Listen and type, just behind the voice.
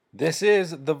This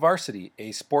is The Varsity,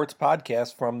 a sports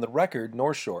podcast from The Record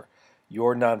North Shore,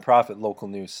 your nonprofit local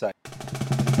news site.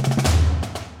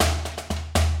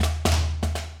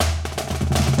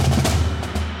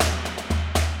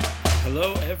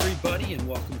 Hello, everybody, and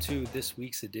welcome to this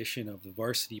week's edition of The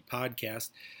Varsity Podcast,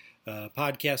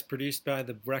 podcast produced by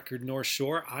The Record North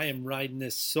Shore. I am riding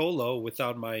this solo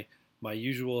without my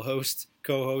usual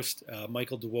co-host,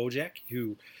 Michal Dwojak,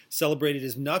 who celebrated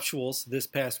his nuptials this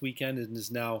past weekend and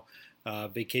is now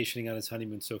vacationing on his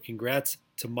honeymoon. So congrats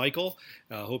to Michal.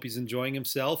 Hope he's enjoying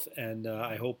himself, and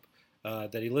I hope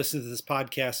that he listens to this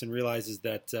podcast and realizes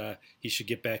that he should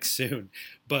get back soon.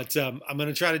 But I'm going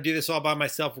to try to do this all by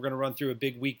myself. We're going to run through a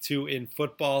big week 2 in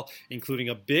football, including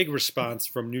a big response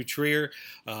from New Trier,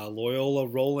 Loyola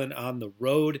rolling on the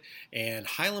road, and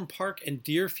Highland Park and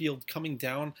Deerfield coming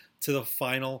down to the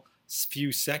final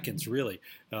few seconds, really,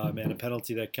 and a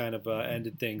penalty that kind of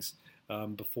ended things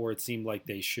before it seemed like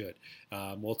they should.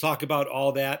 We'll talk about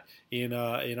all that in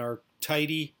our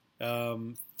tidy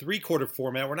three-quarter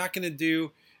format. We're not going to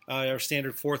do our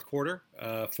standard four-quarter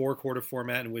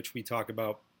format in which we talk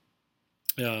about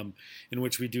in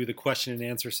which we do the question and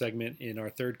answer segment in our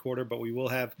third quarter, but we will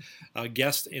have a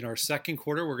guest in our second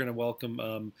quarter. We're going to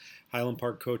welcome Highland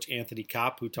Park coach Anthony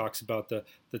Kopp, who talks about the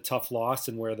tough loss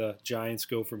and where the Giants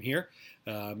go from here.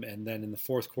 And then in the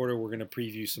fourth quarter, we're going to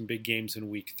preview some big games in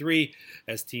week 3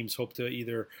 as teams hope to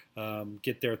either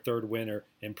get their third win or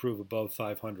improve above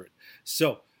 500.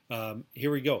 So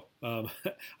here we go.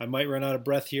 I might run out of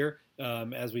breath here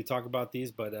as we talk about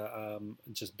these, but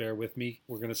just bear with me.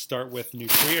 We're going to start with New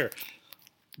Trier.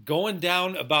 Going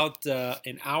down about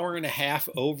an hour and a half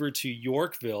over to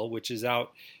Yorkville, which is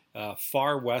out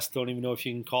far west. Don't even know if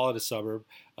you can call it a suburb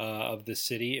of the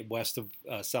city,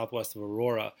 southwest of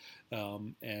Aurora.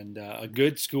 And a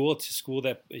good school. It's a school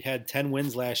that had 10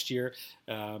 wins last year,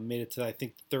 made it to, I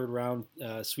think, the third round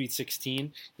Sweet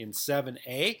 16 in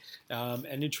 7A.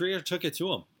 And New Trier took it to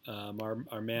them.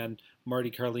 Our man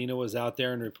Marty Carlino was out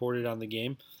there and reported on the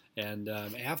game. And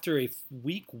after a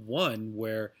week 1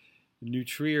 where New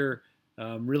Trier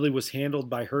really was handled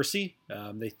by Hersey,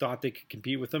 they thought they could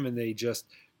compete with them, and they just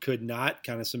could not.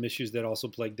 Kind of some issues that also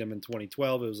plagued them in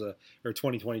 2012.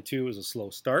 2022. It was a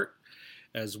slow start,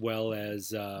 as well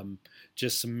as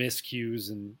just some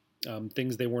miscues and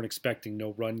things they weren't expecting.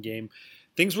 No run game.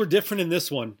 Things were different in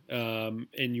this one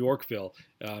in Yorkville.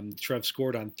 Trev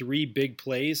scored on 3 big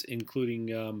plays,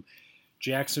 including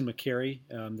Jackson McCary,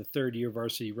 the third-year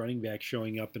varsity running back,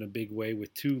 showing up in a big way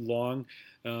with 2 long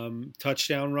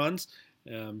touchdown runs,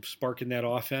 sparking that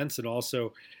offense. And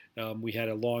also we had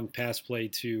a long pass play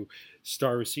to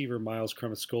star receiver Miles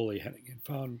Cremascoli.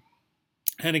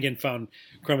 Hennigan found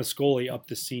Cremascoli up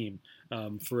the seam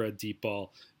for a deep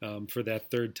ball for that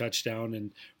third touchdown.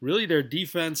 And really their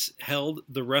defense held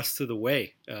the rest of the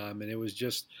way. And it was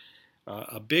just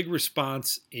a big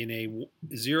response in a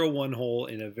 0-1 hole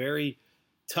in a very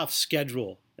tough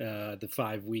schedule the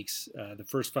 5 weeks, the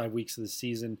first 5 weeks of the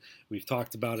season. We've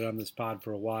talked about it on this pod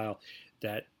for a while,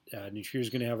 that New Trier is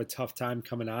going to have a tough time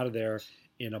coming out of there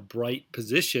in a bright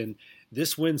position.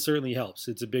 This win certainly helps.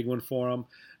 It's a big one for them.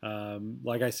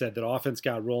 Like I said, the offense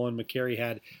got rolling. McCary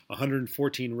had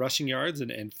 114 rushing yards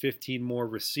and 15 more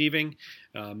receiving.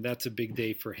 That's a big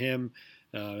day for him.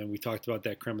 And we talked about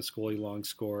that Cremascoli long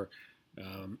score.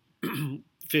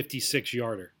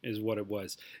 56-yarder is what it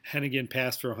was. Hennigan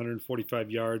passed for 145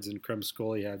 yards, and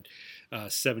Cremascoli had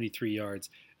 73 yards.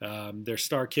 Their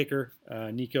star kicker,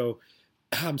 Nicky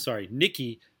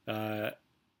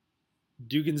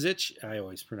Duganzic. I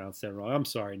always pronounce that wrong. I'm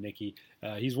sorry, Nicky.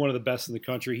 He's one of the best in the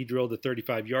country. He drilled a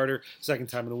 35-yarder. Second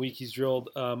time in the week he's drilled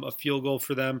a field goal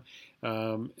for them.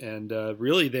 And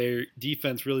really their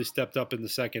defense really stepped up in the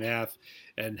second half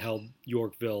and held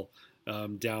Yorkville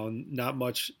down. Not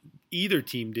much either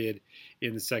team did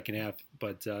in the second half,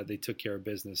 but they took care of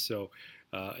business. So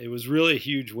it was really a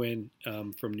huge win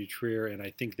from New Trier, and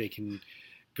I think they can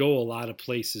go a lot of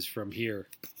places from here.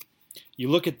 You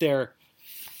look at their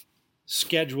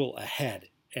schedule ahead,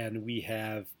 and we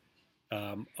have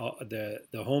the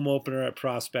home opener at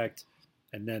Prospect,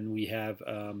 and then we have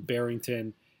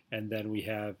Barrington, and then we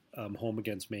have home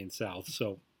against Maine South.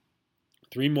 So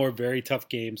 3 more very tough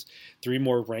games, 3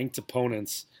 more ranked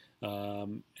opponents,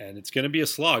 and it's going to be a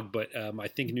slog. But I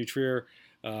think New Trier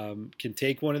can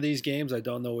take one of these games. I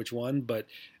don't know which one, but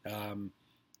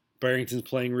Barrington's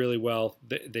playing really well.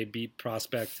 They beat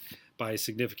Prospect by a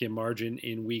significant margin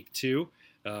in week 2,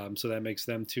 so that makes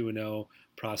them 2-0.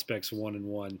 Prospect's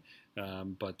 1-1.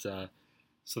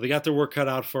 So they got their work cut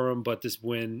out for them, but this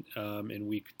win in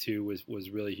week 2 was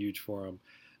really huge for them.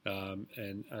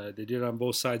 And they did it on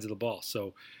both sides of the ball.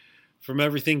 So from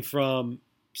everything from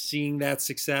seeing that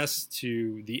success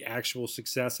to the actual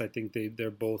success, I think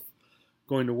they're both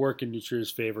going to work in New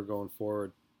Trier's favor going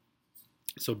forward.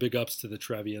 So big ups to the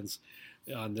Trevians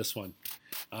on this one.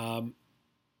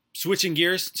 Switching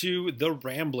gears to the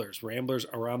Ramblers. Ramblers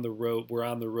are on the road. We're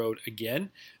on the road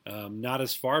again. Not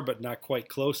as far, but not quite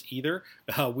close either.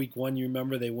 Week 1, you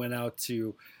remember they went out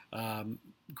to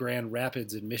Grand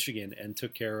Rapids in Michigan and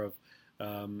took care of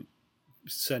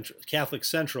Catholic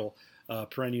Central,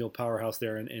 perennial powerhouse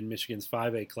there in Michigan's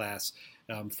 5A class,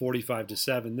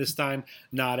 45-7. This time,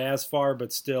 not as far,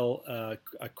 but still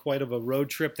quite of a road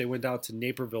trip. They went out to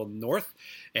Naperville North,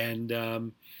 and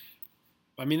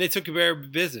they took care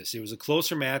of business. It was a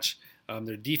closer match.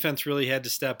 Their defense really had to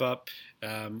step up.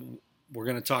 We're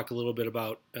going to talk a little bit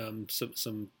about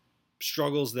some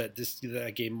struggles that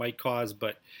that game might cause,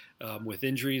 but with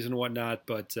injuries and whatnot.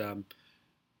 But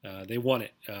they won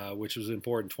it, which was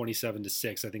important,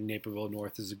 27-6. I think Naperville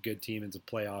North is a good team. It's a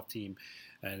playoff team,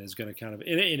 and is going to kind of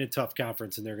in a tough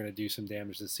conference, and they're going to do some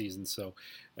damage this season. So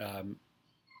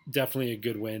definitely a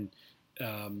good win.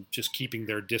 Just keeping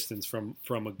their distance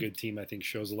from a good team, I think,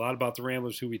 shows a lot about the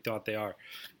Ramblers, who we thought they are.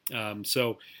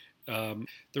 The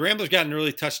Ramblers got an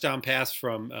early touchdown pass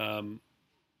from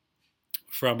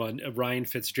Ryan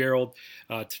Fitzgerald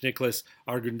to Nicholas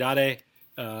Argundade.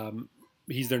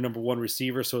 He's their number 1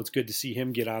 receiver, so it's good to see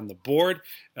him get on the board.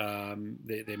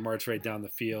 They marched right down the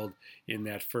field in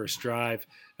that first drive.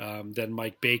 Then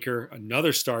Mike Baker,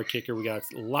 another star kicker. We got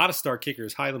a lot of star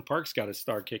kickers. Highland Park's got a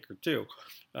star kicker too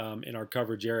in our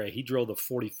coverage area. He drilled a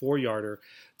 44-yarder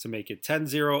to make it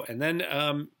 10-0. And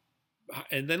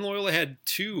then Loyola had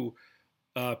 2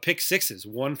 pick sixes,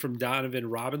 one from Donovan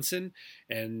Robinson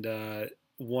and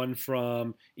one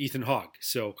from Ethan Hogg.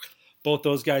 So both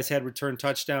those guys had return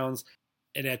touchdowns.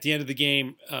 And at the end of the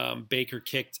game, Baker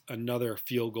kicked another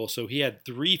field goal. So he had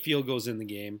 3 field goals in the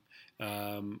game. He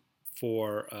had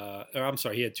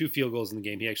 2 field goals in the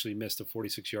game. He actually missed a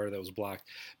 46-yarder that was blocked.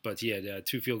 But he had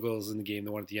 2 field goals in the game.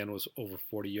 The one at the end was over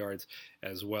 40 yards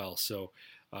as well. So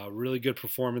really good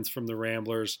performance from the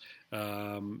Ramblers.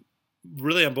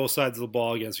 Really on both sides of the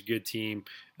ball against a good team.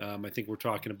 I think we're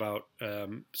talking about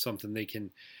something they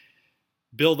can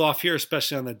build off here,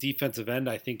 especially on the defensive end.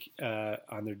 I think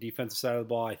on their defensive side of the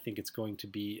ball, I think it's going to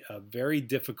be very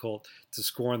difficult to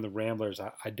score on the Ramblers.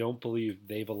 I don't believe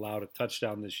they've allowed a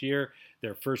touchdown this year.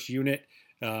 Their first unit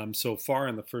so far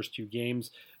in the first 2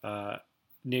 games.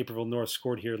 Naperville North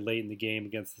scored here late in the game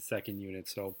against the second unit.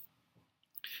 So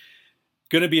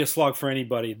going to be a slog for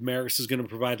anybody. Marist is going to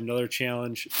provide another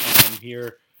challenge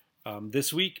here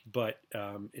this week, but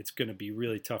it's going to be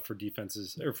really tough for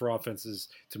defenses or for offenses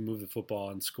to move the football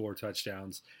and score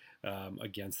touchdowns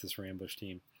against this Ramblers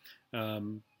team.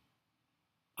 On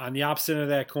the opposite of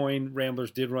that coin,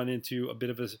 Ramblers did run into a bit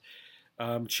of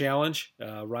a challenge.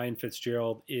 Ryan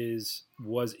Fitzgerald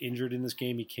was injured in this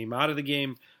game. He came out of the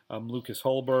game. Lucas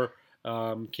Holber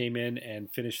came in and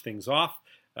finished things off.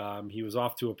 He was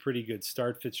off to a pretty good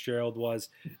start, Fitzgerald was.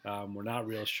 We're not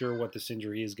real sure what this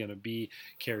injury is going to be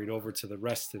carried over to the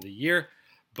rest of the year,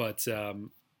 but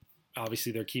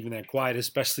obviously they're keeping that quiet,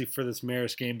 especially for this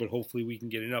Marist game, but hopefully we can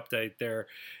get an update there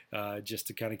just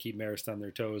to kind of keep Marist on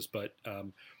their toes, but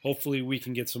hopefully we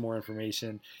can get some more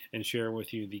information and share it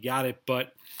with you. They got it,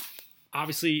 but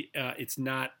obviously it's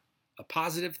not a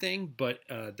positive thing, but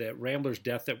that Ramblers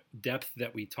depth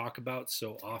that we talk about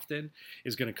so often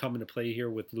is going to come into play here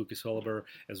with Lucas Hullaber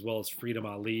as well as Freedom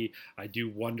Ali. I do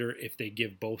wonder if they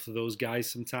give both of those guys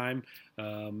some time.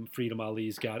 Freedom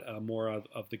Ali's got more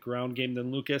of the ground game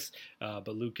than Lucas,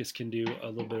 but Lucas can do a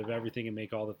little bit of everything and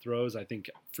make all the throws. I think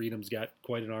Freedom's got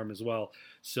quite an arm as well.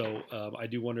 So I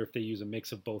do wonder if they use a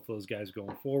mix of both those guys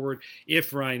going forward.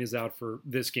 If Ryan is out for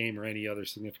this game or any other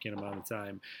significant amount of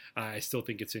time, I still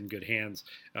think it's in good hands.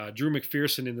 Drew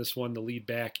McPherson in this one, the lead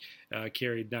back,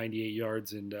 carried 98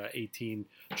 yards and 18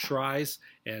 tries,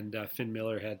 and Finn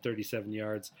Miller had 37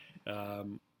 yards.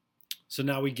 So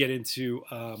now we get into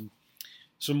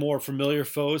some more familiar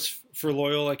foes for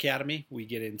Loyola Academy. We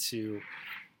get into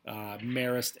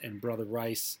Marist and Brother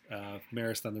Rice.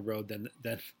 Marist on the road,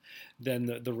 then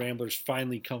the Ramblers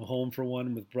finally come home for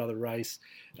one with Brother Rice,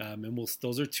 and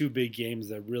those are 2 big games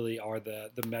that really are the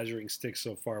measuring stick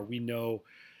so far. We know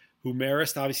who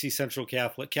Marist, obviously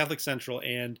Catholic Central,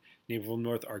 and Naperville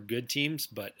North are good teams,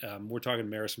 but we're talking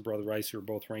Marist and Brother Rice, who are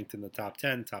both ranked in the top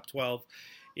 10, top 12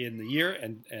 in the year,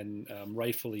 and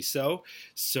rightfully so.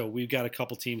 So we've got a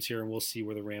couple teams here, and we'll see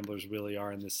where the Ramblers really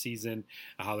are in this season,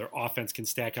 how their offense can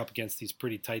stack up against these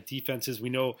pretty tight defenses. We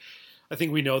know I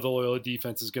think we know the Loyola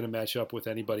defense is going to match up with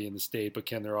anybody in the state, but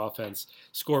can their offense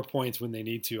score points when they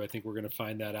need to? I think we're going to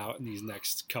find that out in these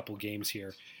next couple games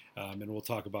here. And we'll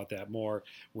talk about that more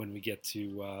when we get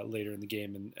to later in the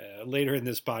game and later in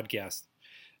this podcast.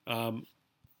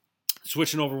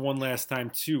 Switching over one last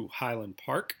time to Highland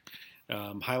Park.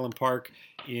 Highland Park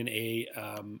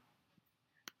in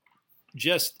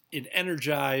just an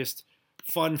energized,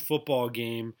 fun football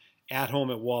game at home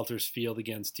at Walters Field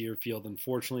against Deerfield.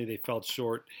 Unfortunately, they fell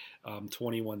short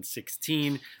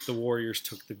 21-16. The Warriors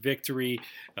took the victory.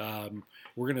 We're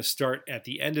going to start at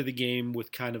the end of the game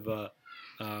with kind of a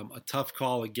tough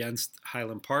call against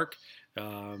Highland Park.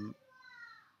 Highland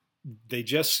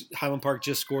Park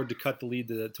just scored to cut the lead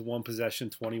to one possession,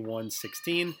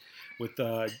 21-16, with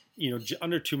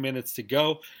under 2 minutes to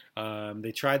go.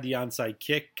 They tried the onside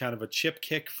kick, kind of a chip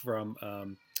kick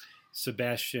from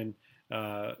Sebastian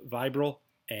Vibrel,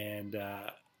 and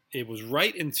it was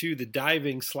right into the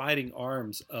diving, sliding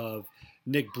arms of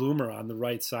Nick Bloomer on the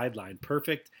right sideline.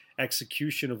 Perfect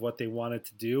execution of what they wanted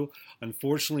to do.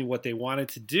 Unfortunately, what they wanted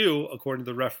to do, according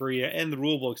to the referee and the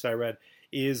rule books I read,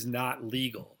 is not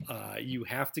legal. You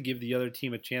have to give the other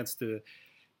team a chance to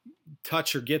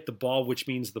touch or get the ball, which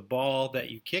means the ball that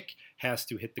you kick has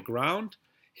to hit the ground,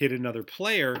 hit another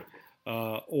player,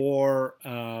 or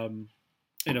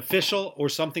an official or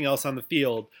something else on the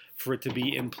field for it to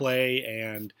be in play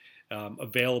and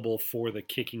available for the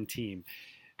kicking team.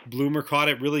 Bloomer caught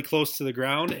it really close to the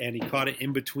ground, and he caught it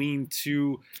in between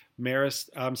two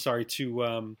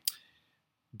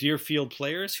Deerfield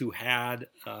players who had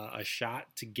a shot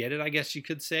to get it, I guess you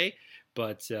could say.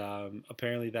 But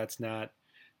apparently that's not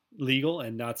legal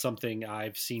and not something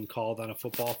I've seen called on a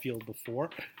football field before.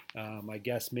 I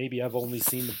guess maybe I've only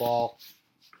seen the ball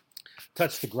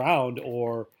touch the ground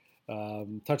or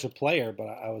touch a player, but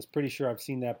I was pretty sure I've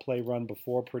seen that play run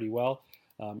before pretty well.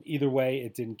 Either way,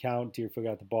 it didn't count. Deerfield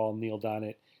got the ball, kneeled on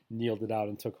it, kneeled it out,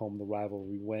 and took home the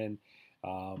rivalry win.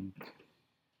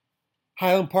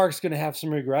 Highland Park's going to have some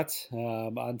regrets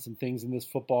on some things in this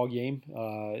football game.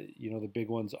 The big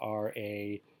ones are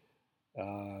a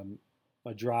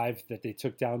drive that they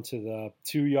took down to the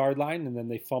 2-yard line, and then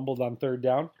they fumbled on third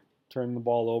down, turning the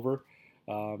ball over.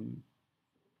 I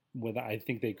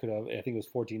think it was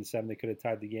 14-7. They could have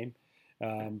tied the game.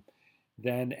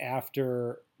 Then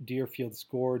after Deerfield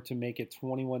scored to make it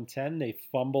 21-10, they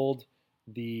fumbled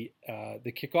the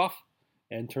kickoff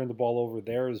and turned the ball over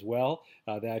there as well.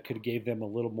 That could have gave them a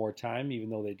little more time,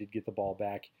 even though they did get the ball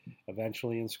back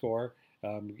eventually and score.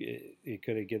 It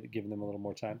could have given them a little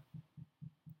more time.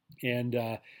 And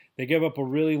they gave up a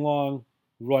really long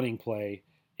running play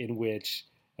in which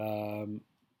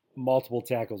multiple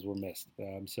tackles were missed.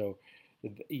 It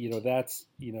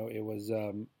was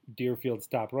Deerfield's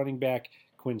top running back,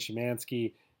 Quinn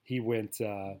Szymanski. He went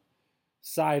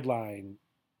sideline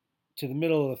to the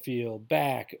middle of the field,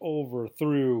 back, over,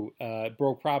 through,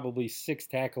 broke probably 6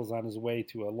 tackles on his way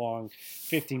to a long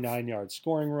 59-yard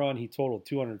scoring run. He totaled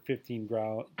 215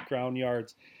 ground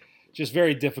yards. Just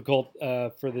very difficult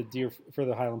for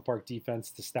the Highland Park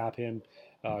defense to stop him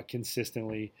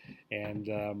consistently,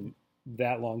 and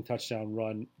that long touchdown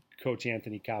run, Coach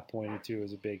Anthony Kopp pointed to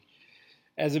as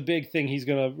a big thing he's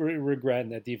going to regret,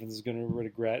 and that defense is going to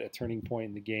regret, a turning point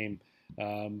in the game.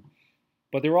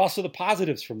 But there were also the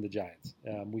positives from the Giants.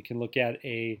 We can look at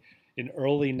an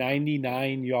early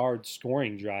 99-yard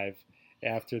scoring drive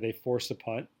after they forced a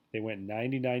punt. They went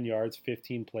 99 yards,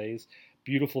 15 plays.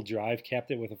 Beautiful drive,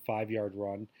 capped it with a 5-yard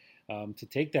run to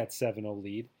take that 7-0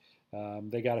 lead.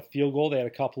 They got a field goal. They had a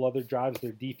couple other drives.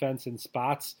 Their defense in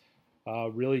spots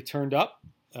really turned up.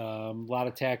 A lot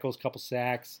of tackles,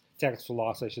 tackles for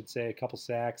loss, I should say, a couple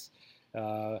sacks.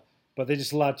 But they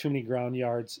just allowed too many ground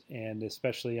yards, and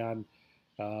especially on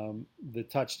the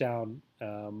touchdown.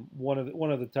 One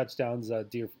of the touchdowns,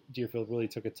 Deerfield really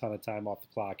took a ton of time off the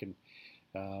clock and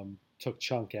took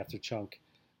chunk after chunk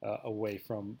away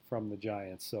from the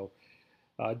Giants. So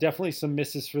definitely some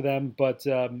misses for them, but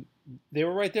they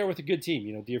were right there with a good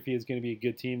team. Deerfield is going to be a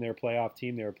good team. They're a playoff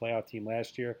team. They were a playoff team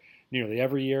last year, nearly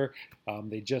every year.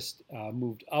 They just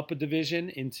moved up a division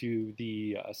into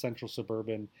the Central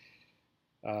Suburban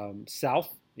South.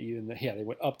 They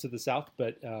went up to the South,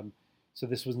 but so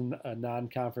this was a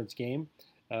non-conference game.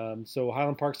 So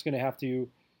Highland Park's going to have to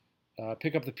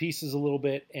pick up the pieces a little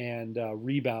bit and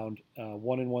rebound.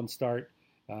 1-1 start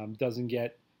doesn't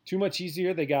get too much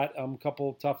easier. They got a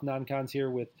couple tough non-cons here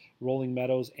with Rolling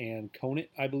Meadows and Conant,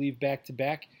 I believe,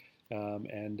 back-to-back.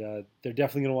 And they're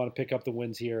definitely going to want to pick up the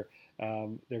wins here.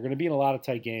 They're going to be in a lot of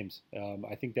tight games.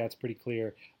 I think that's pretty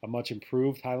clear. A much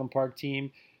improved Highland Park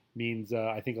team means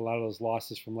I think a lot of those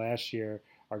losses from last year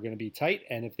are going to be tight,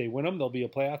 and if they win them, they'll be a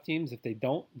playoff teams. If they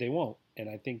don't, they won't. And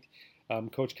I think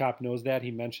Coach Kopp knows that. He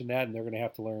mentioned that, and they're going to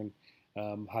have to learn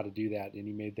how to do that. And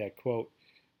he made that quote.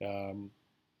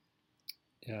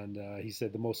 He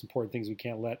said the most important things, we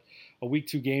can't let a week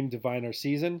 2 game define our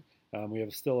season. We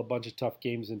have still a bunch of tough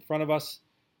games in front of us.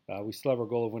 We still have our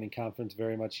goal of winning conference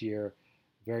very much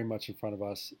in front of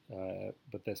us,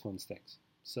 but this one stings.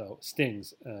 So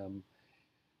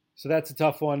that's a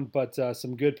tough one, but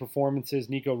some good performances.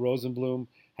 Nico Rosenblum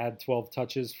had 12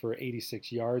 touches for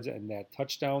 86 yards, and that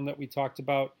touchdown that we talked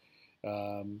about.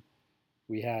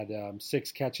 We had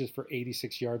 6 catches for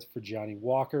 86 yards for Johnny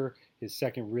Walker, his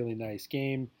second really nice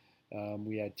game.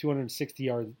 We had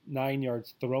 9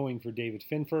 yards throwing for David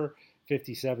Finfer,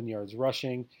 57 yards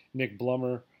rushing. Nick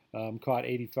Blummer caught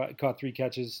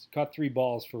 3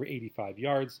 balls for 85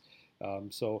 yards.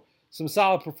 So some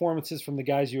solid performances from the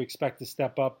guys you expect to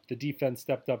step up. The defense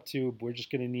stepped up too. We're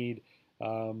just going to need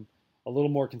a little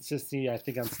more consistency, I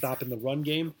think, on stopping the run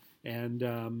game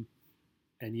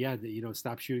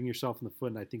stop shooting yourself in the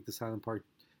foot. And I think this Highland Park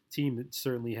team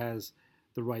certainly has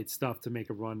the right stuff to make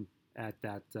a run at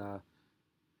that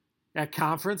at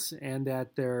conference and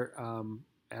at their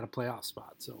at a playoff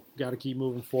spot. So got to keep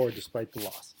moving forward despite the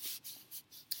loss.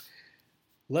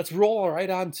 Let's roll right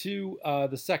on to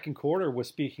the second quarter.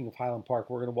 Speaking of Highland Park,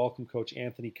 we're going to welcome Coach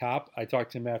Anthony Kopp. I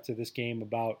talked to him after this game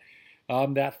about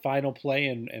that final play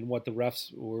and what the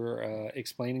refs were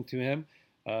explaining to him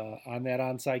on that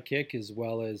onside kick, as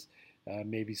well as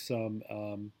maybe some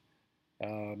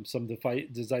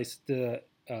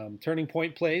turning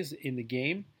point plays in the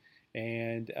game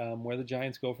and where the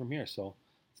Giants go from here. So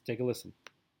let's take a listen.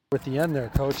 At the end there,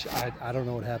 Coach, I don't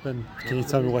know what happened. Can you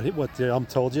tell me what the ump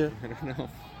told you? I don't know.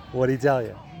 What did he tell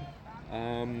you?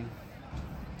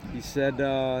 He said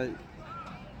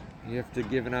you have to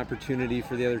give an opportunity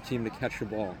for the other team to catch the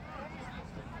ball.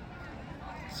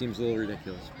 Seems a little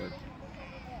ridiculous, but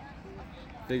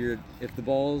figured if the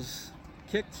ball's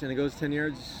kicked and it goes 10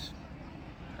 yards,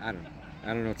 I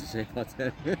don't know what to say about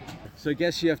that. So I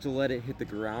guess you have to let it hit the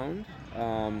ground,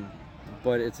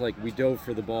 but it's like we dove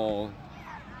for the ball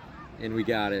and we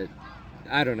got it.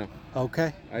 I don't know.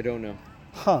 Okay. I don't know.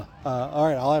 Huh. All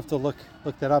right, I'll have to look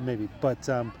that up maybe. But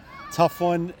tough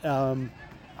one.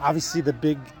 Obviously the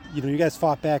big, you guys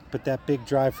fought back, but that big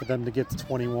drive for them to get to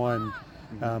 21,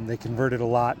 they converted a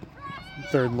lot.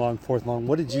 3rd and long, 4th and long.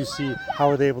 What did you see? How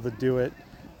were they able to do it?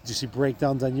 Did you see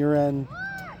breakdowns on your end?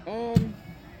 A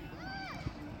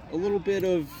little bit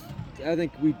of, I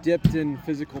think we dipped in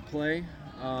physical play.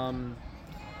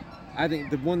 I think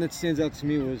the one that stands out to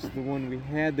me was the one we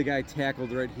had the guy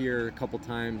tackled right here a couple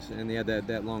times, and they had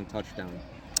that long touchdown.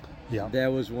 Yeah. That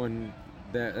was one,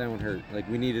 that one hurt. Like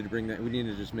we needed to bring that, we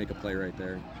needed to just make a play right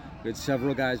there. We had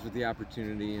several guys with the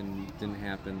opportunity and it didn't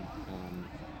happen.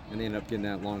 And they ended up getting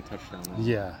that long touchdown.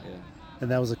 Yeah.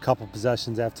 And that was a couple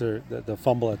possessions after the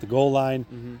fumble at the goal line.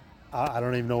 Mm-hmm. I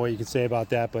don't even know what you can say about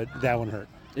that, but that one hurt.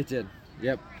 It did.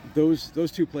 Yep. Those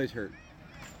 2 plays hurt.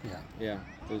 Yeah. Yeah.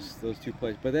 Those 2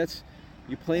 plays. But that's,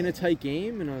 you play in a tight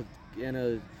game and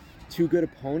a 2 good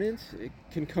opponents, it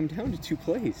can come down to 2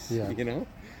 plays. Yeah.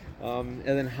 And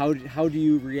then how do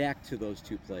you react to those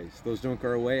 2 plays? Those don't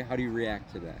go away. How do you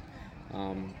react to that?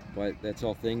 But that's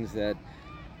all things that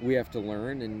we have to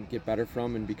learn and get better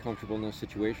from and be comfortable in those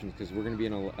situations, because we're going to be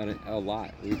in a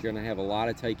lot. We're going to have a lot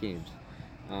of tight games.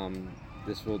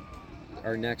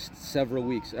 Our next several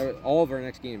weeks, all of our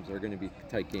next games are going to be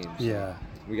tight games. Yeah.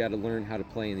 We got to learn how to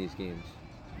play in these games.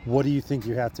 What do you think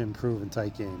you have to improve in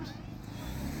tight games?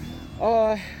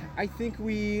 I think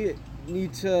we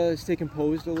need to stay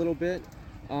composed a little bit.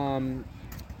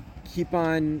 Keep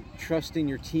on trusting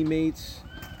your teammates.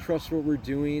 Trust what we're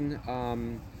doing.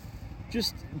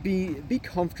 Just be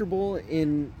comfortable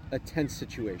in a tense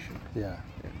situation. Yeah.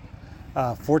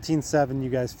 14-7, you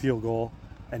guys field goal.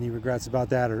 Any regrets about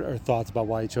that or thoughts about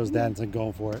why you chose that instead of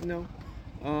going for it? No.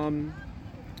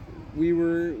 We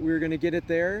were going to get it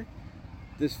there.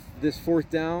 This 4th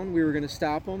down, we were going to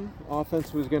stop them.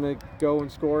 Offense was going to go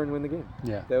and score and win the game.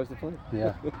 Yeah. That was the plan.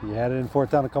 Yeah. You had it in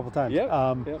 4th down a couple times. Yep.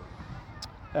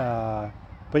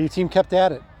 But your team kept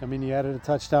at it. I mean, you added a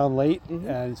touchdown late,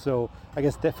 and so I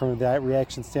guess that from that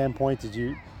reaction standpoint, did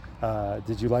you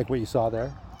like what you saw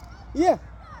there? Yeah.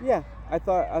 I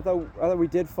thought we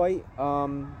did fight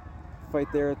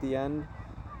there at the end.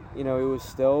 It was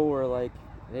still, we're like,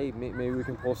 hey, maybe we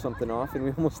can pull something off, and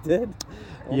we almost did.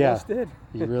 Almost did.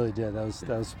 You really did. That was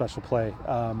a special play.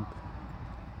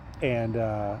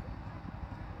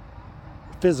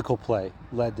 Physical play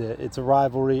led to, it's a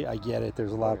rivalry. I get it.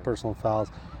 There's a lot of personal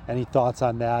fouls. Any thoughts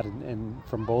on that? And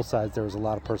from both sides, there was a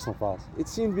lot of personal fouls. It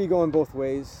seemed to be going both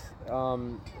ways.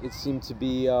 It seemed to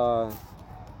be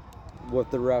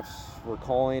what the refs were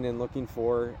calling and looking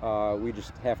for. We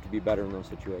just have to be better in those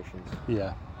situations.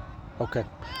 Yeah. Okay.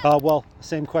 Well,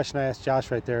 same question I asked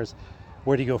Josh right there is,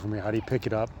 where do you go from here? How do you pick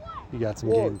it up? You got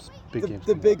some games, big games.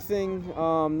 The big thing,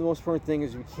 the most important thing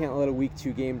is we can't let a week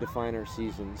 2 game define our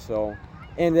season. So,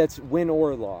 and that's win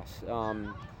or loss.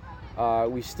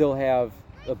 We still have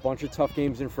a bunch of tough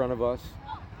games in front of us.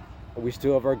 We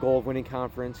still have our goal of winning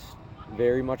conference,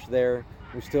 very much there.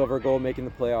 We still have our goal of making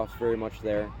the playoffs, very much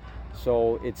there.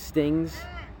 So it stings.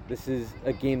 This is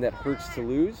a game that hurts to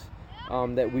lose,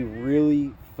 that we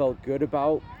really felt good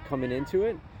about coming into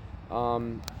it.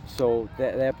 So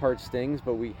that part stings,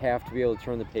 but we have to be able to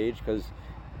turn the page because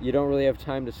you don't really have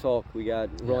time to sulk. We got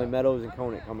Rolling Meadows and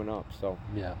Conant coming up, so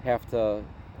have to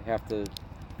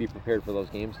be prepared for those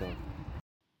games now.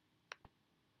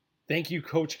 Thank you,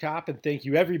 Coach Kopp, and thank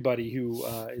you everybody who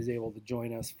is able to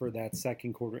join us for that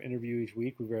second quarter interview each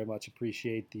week. We very much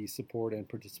appreciate the support and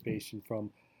participation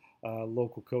from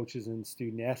local coaches and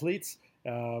student athletes.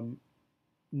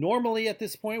 Normally at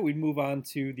this point, we'd move on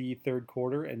to the third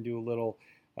quarter and do a little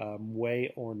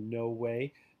way or no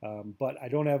way, but I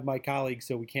don't have my colleagues,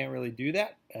 so we can't really do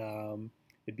that.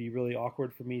 It'd be really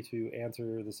awkward for me to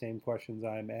answer the same questions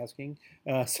I'm asking.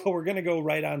 So we're going to go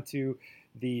right on to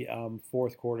the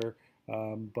fourth quarter,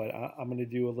 but I'm going to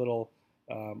do a little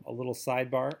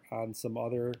sidebar on some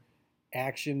other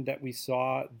action that we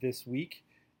saw this week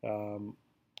for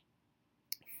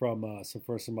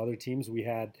some other teams. We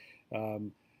had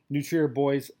New Trier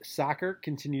boys soccer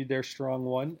continued their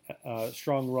strong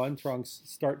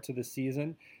start to the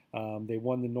season. They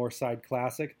won the Northside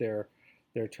Classic, their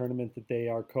tournament that they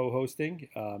are co-hosting.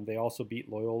 They also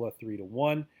beat Loyola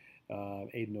 3-1.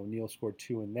 Aiden O'Neill scored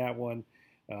 2 in that one.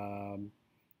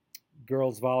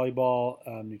 Girls volleyball,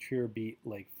 New Trier beat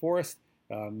Lake Forest.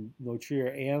 New Trier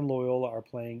and Loyola are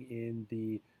playing in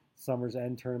the Summer's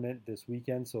End tournament this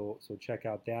weekend, so check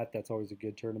out that. That's always a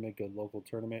good tournament, good local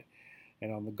tournament.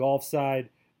 And on the golf side,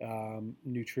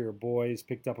 New Trier boys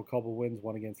picked up a couple wins,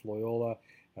 one against Loyola,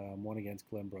 one against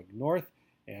Glenbrook North,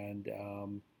 and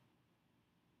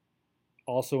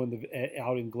also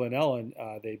out in Glen Ellen,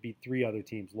 they beat 3 other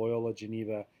teams, Loyola,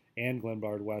 Geneva, and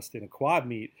Glenbard West in a quad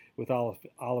meet with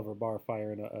Oliver Barr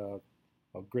firing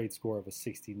a great score of a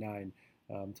 69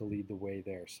 to lead the way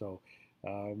there. So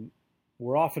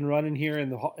we're off and running here in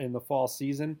the fall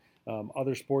season.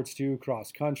 Other sports too,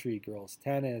 cross country, girls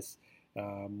tennis.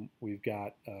 We've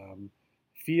got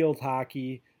field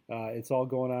hockey. It's all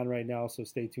going on right now, so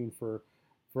stay tuned for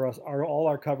us. All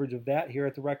our coverage of that here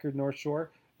at the Record North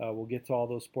Shore. We'll get to all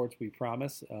those sports, we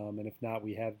promise. And if not,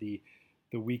 we have the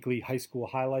weekly high school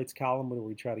highlights column where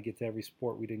we try to get to every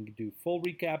sport we didn't do full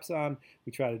recaps on.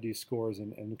 We try to do scores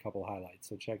and a couple highlights,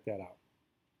 so check that out.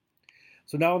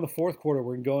 So now in the fourth quarter,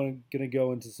 we're going to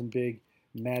go into some big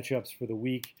matchups for the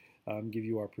week, give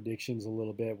you our predictions a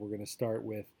little bit. We're going to start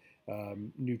with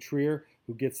New Trier,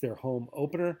 who gets their home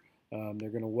opener. They're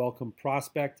going to welcome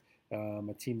Prospect,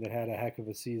 a team that had a heck of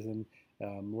a season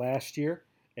last year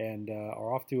and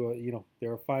are off to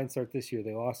they're a fine start this year.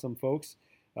 They lost some folks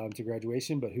to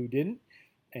graduation, but who didn't?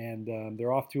 And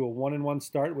they're off to a 1-1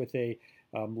 start with a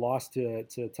loss to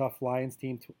a tough Lions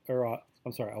team,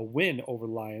 a win over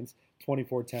Lions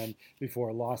 24-10 before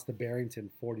a loss to Barrington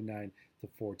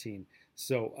 49-14.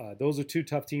 So those are 2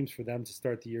 tough teams for them to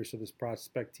start the year. So this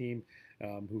Prospect team,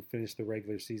 who finished the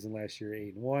regular season last year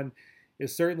 8-1,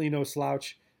 is certainly no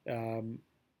slouch.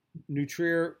 New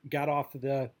Trier got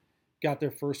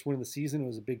their first win of the season. It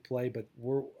was a big play, but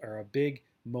a big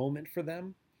moment for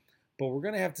them. But we're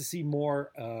going to have to see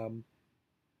more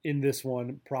in this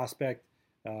one. Prospect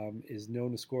is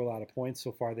known to score a lot of points.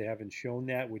 So far, they haven't shown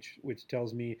that, which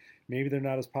tells me maybe they're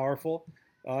not as powerful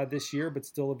this year, but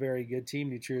still a very good team.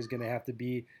 New Trier is going to have to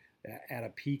be at a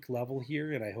peak level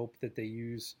here, and I hope that they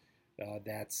use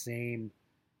that same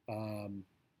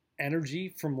energy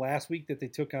from last week that they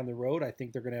took on the road. I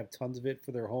think they're going to have tons of it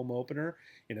for their home opener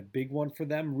in a big one for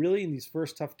them. Really, in these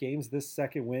first tough games, this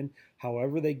second win,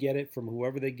 however they get it from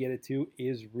whoever they get it to,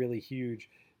 is really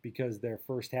huge because their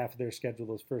first half of their schedule,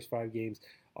 those first 5 games,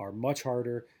 are much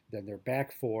harder than their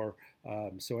back 4.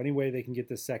 So any way they can get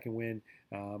this second win,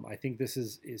 I think this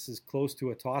is close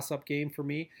to a toss-up game for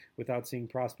me. Without seeing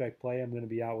Prospect play, I'm going to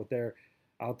be out there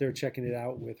checking it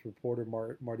out with reporter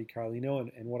Marty Carlino.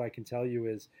 And what I can tell you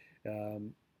is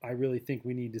I really think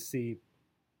we need to see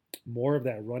more of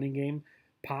that running game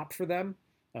pop for them.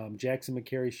 Jackson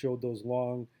McCary showed those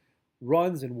long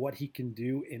runs and what he can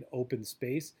do in open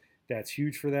space. That's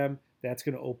huge for them. That's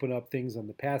going to open up things on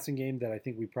the passing game that I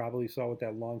think we probably saw with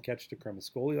that long catch to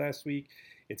Cremascoli last week.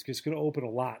 It's just going to open a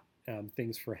lot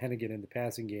things for Hennigan in the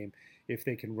passing game if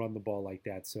they can run the ball like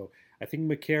that. So I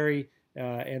think McCary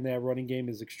and that running game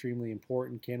is extremely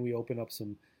important. Can we open up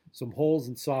some holes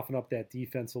and soften up that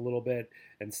defense a little bit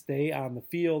and stay on the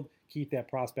field, keep that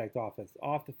prospect offense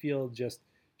off the field, just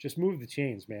move the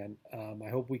chains, man. I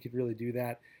hope we could really do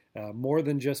that. More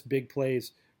than just big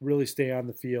plays, really stay on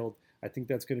the field. I think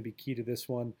that's going to be key to this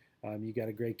one. You got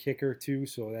a great kicker too,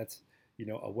 so that's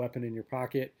a weapon in your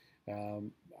pocket.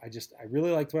 I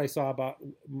really liked what I saw about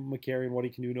McCary and what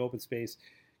he can do in open space.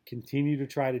 Continue to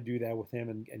try to do that with him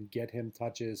and get him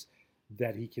touches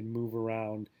that he can move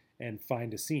around and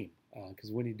find a seam.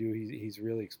 Because when he do, he's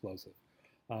really explosive.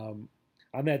 On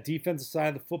that defensive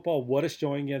side of the football, what a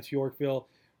showing against Yorkville.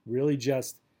 Really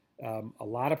just a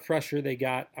lot of pressure they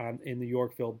got in the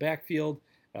Yorkville backfield.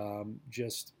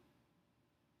 Just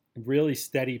really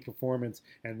steady performance,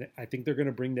 and I think they're going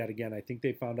to bring that again. I think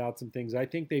they found out some things. I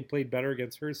think they played better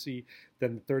against Hersey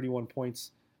than the 31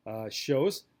 points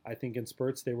shows. I think in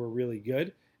spurts they were really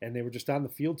good, and they were just on the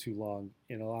field too long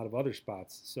in a lot of other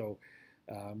spots. So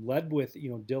led with,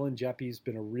 Dylan Jeppy's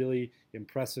been a really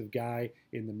impressive guy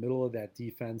in the middle of that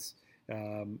defense,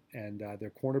 and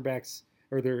their cornerbacks,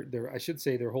 or their I should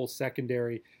say their whole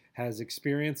secondary has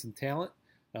experience and talent.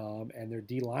 And their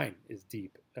D line is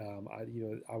deep.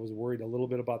 I was worried a little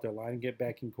bit about their line get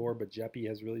back in core, but Jeppy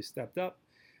has really stepped up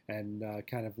and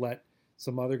kind of let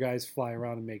some other guys fly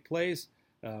around and make plays.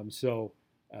 So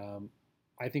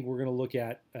I think we're going to look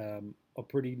at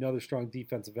another strong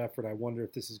defensive effort. I wonder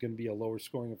if this is going to be a lower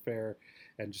scoring affair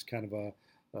and just kind of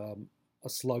a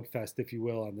slugfest, if you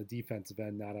will, on the defensive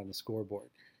end, not on the scoreboard.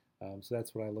 So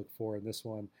that's what I look for in this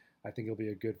one. I think it'll be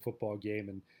a good football game,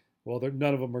 and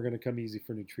none of them are going to come easy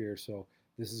for New Trier, so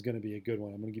this is going to be a good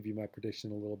one. I'm going to give you my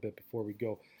prediction a little bit before we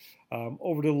go.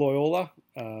 Over to Loyola.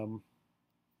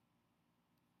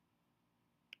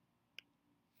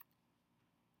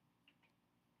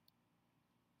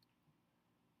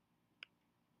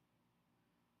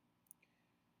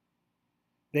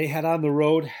 They head on the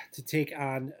road to take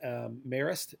on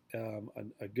Marist,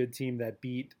 a good team that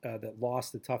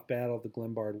lost the tough battle of the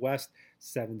Glenbard West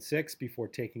 7-6 before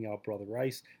taking out Brother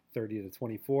Rice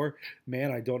 30-24.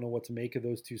 Man, I don't know what to make of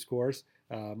those two scores.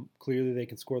 Clearly, they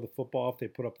can score the football if they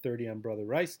put up 30 on Brother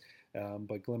Rice,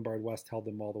 but Glenbard West held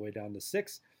them all the way down to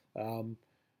 6.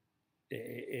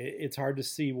 It's hard to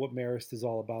see what Marist is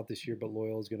all about this year, but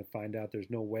Loyola is going to find out. There's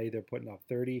no way they're putting up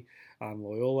 30 on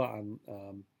Loyola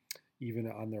even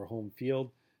on their home field.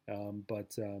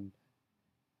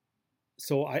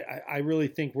 So I really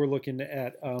think we're looking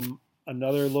at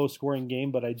another low-scoring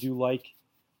game, but I do like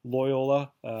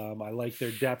Loyola. I like their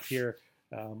depth here.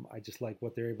 I just like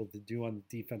what they're able to do on the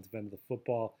defensive end of the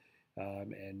football.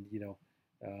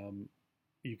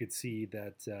 You could see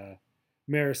that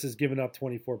Marist has given up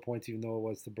 24 points, even though it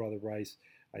was to Brother Rice.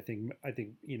 I think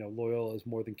Loyola is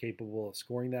more than capable of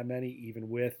scoring that many, even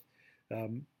with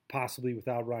possibly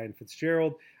without Ryan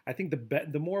Fitzgerald. I think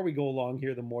the more we go along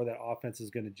here, the more that offense is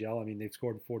going to gel. I mean, they've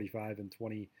scored 45 and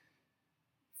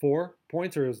 24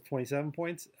 points, or it was 27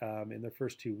 points in their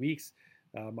first 2 weeks.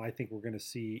 I think we're going to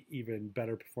see even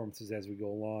better performances as we go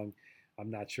along.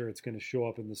 I'm not sure it's going to show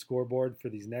up in the scoreboard for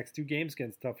these next 2 games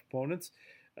against tough opponents.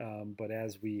 But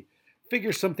as we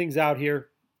figure some things out here,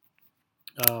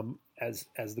 as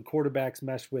the quarterbacks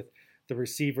mesh with the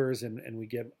receivers and we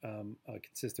get a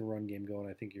consistent run game going,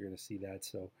 I think you're going to see that.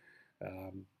 So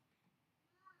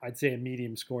I'd say a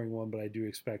medium scoring one, but I do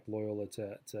expect Loyola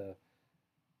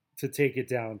to take it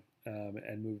down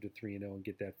and move to 3-0 and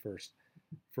get that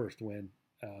first win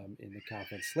in the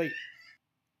conference slate.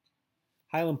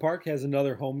 Highland Park has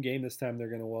another home game. This time they're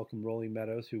going to welcome Rolling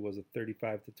Meadows, who was a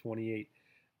 35-28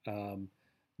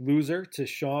 loser to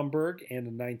Schaumburg and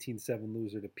a 19-7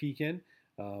 loser to Pekin.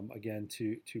 Again,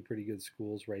 two pretty good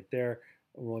schools right there.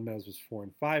 Rolling Meadows was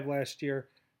 4-5 last year,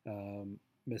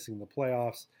 missing the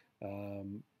playoffs.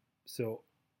 So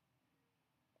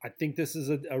I think this is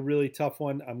a really tough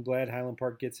one. I'm glad Highland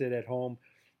Park gets it at home.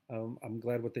 I'm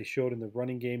glad what they showed in the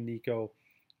running game, Nico.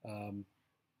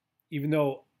 Even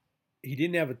though he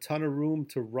didn't have a ton of room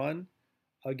to run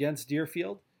against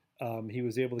Deerfield, he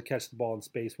was able to catch the ball in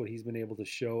space. What he's been able to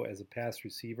show as a pass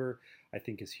receiver, I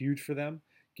think, is huge for them.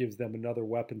 Gives them another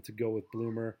weapon to go with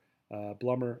Blummer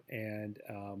and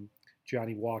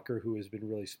Johnny Walker, who has been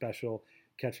really special,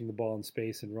 catching the ball in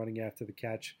space and running after the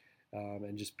catch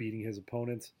and just beating his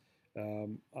opponents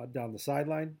down the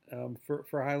sideline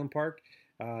for Highland Park.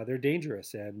 They're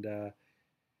dangerous, and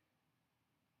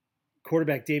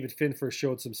Quarterback David Finfer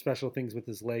showed some special things with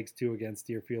his legs too against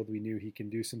Deerfield. We knew he can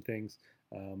do some things,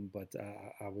 but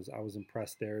I was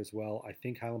impressed there as well. I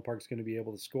think Highland Park's going to be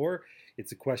able to score.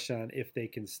 It's a question on if they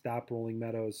can stop Rolling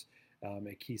Meadows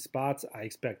at key spots. I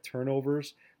expect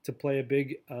turnovers to play a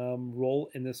big role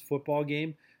in this football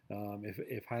game.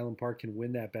 If Highland Park can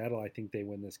win that battle, I think they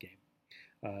win this game.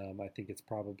 I think it's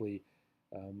probably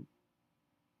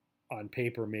on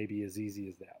paper maybe as easy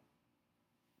as that.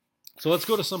 So let's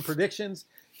go to some predictions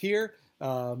here.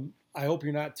 I hope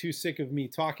you're not too sick of me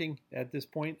talking at this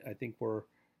point. I think we're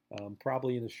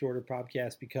probably in a shorter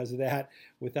podcast because of that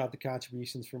without the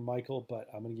contributions from Michael, but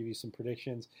I'm going to give you some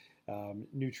predictions.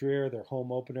 New Trier, their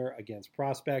home opener against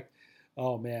Prospect.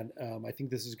 Oh, man, I think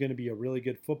this is going to be a really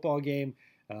good football game.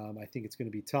 I think it's going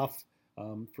to be tough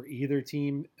for either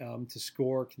team to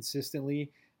score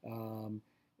consistently.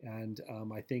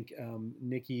 I think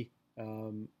Nikki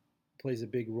plays a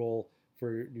big role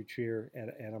for New Trier,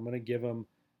 and I'm going to give them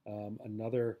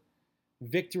another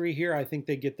victory here. I think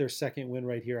they get their second win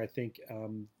right here. I think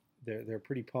they're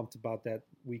pretty pumped about that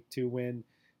week 2 win.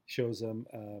 Shows them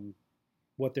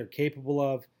what they're capable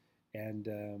of,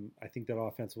 and I think that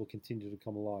offense will continue to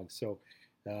come along. So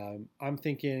I'm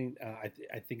thinking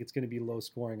I think it's going to be low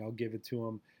scoring. I'll give it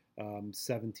to them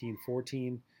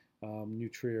 17-14, New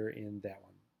Trier in that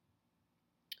one.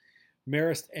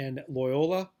 Marist and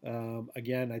Loyola.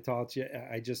 Again, I taught you.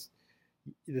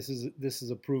 This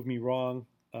is a prove me wrong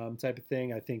type of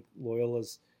thing. I think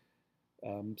Loyola's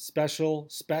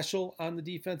special on the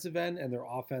defensive end, and their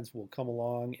offense will come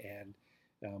along and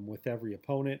with every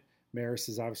opponent. Marist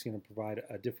is obviously going to provide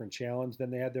a different challenge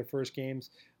than they had their first games,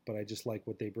 but I just like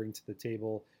what they bring to the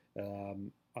table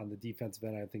on the defensive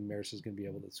end. I think Marist is going to be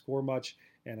able to score much,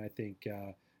 and I think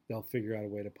they'll figure out a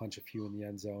way to punch a few in the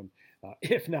end zone.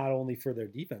 If not only for their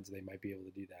defense, they might be able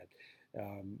to do that.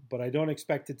 But I don't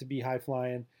expect it to be high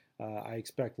flying. I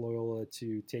expect Loyola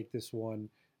to take this one.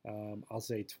 I'll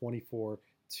say 24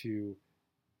 to.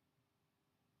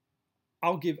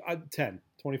 I'll give 10,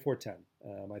 24-10.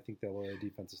 I think the Loyola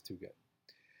defense is too good.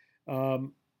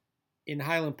 In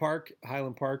Highland Park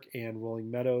and Rolling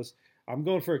Meadows, I'm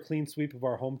going for a clean sweep of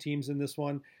our home teams in this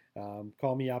one.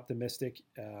 Call me optimistic.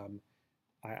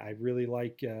 I really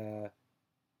like that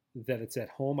it's at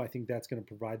home. I think that's going to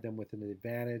provide them with an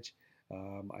advantage.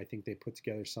 I think they put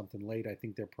together something late. I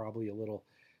think they're probably a little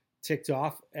ticked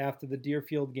off after the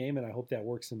Deerfield game, and I hope that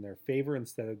works in their favor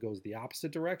instead of goes the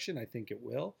opposite direction. I think it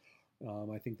will.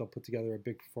 I think they'll put together a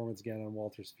big performance again on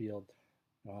Walters Field,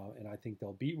 and I think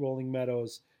they'll beat Rolling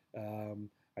Meadows.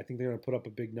 I think they're going to put up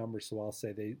a big number, so I'll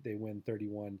say they win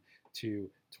 31-28,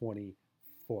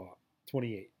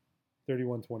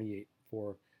 31-28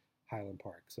 for Highland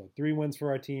Park. So 3 wins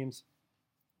for our teams.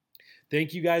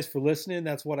 Thank you guys for listening.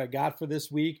 That's what I got for this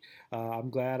week. I'm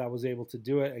glad I was able to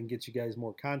do it and get you guys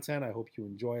more content. I hope you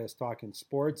enjoy us talking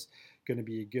sports. Going to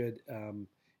be a good.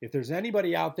 If there's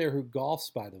anybody out there who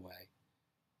golfs, by the way,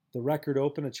 the Record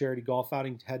Open, a charity golf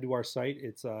outing, head to our site.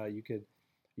 It's you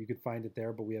could find it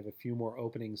there, but we have a few more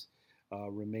openings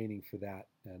remaining for that,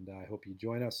 and I hope you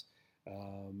join us.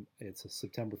 It's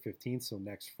September 15th, so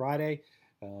next Friday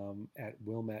at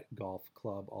Wilmette Golf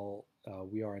Club.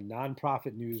 We are a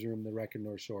nonprofit newsroom, the Record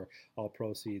North Shore. All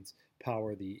proceeds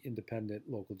power the independent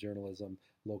local journalism,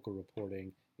 local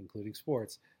reporting, including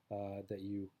sports, that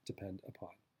you depend upon.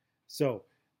 So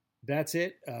that's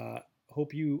it.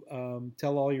 Hope you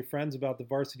tell all your friends about the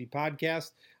Varsity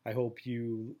Podcast. I hope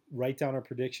you write down our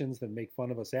predictions, then make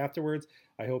fun of us afterwards.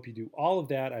 I hope you do all of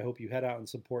that. I hope you head out and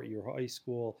support your high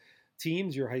school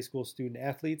teams, your high school student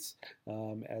athletes,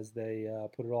 as they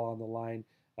put it all on the line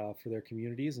for their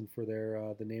communities and for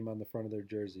the name on the front of their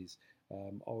jerseys.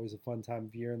 Always a fun time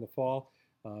of year in the fall.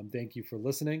 Thank you for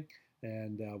listening,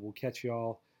 and we'll catch you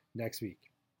all next week.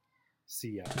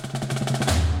 See ya.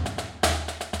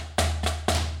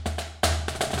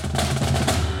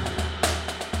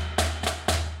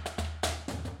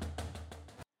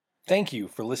 Thank you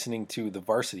for listening to The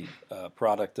Varsity,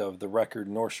 product of the record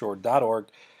northshore.org,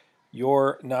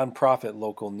 your nonprofit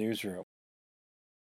local newsroom.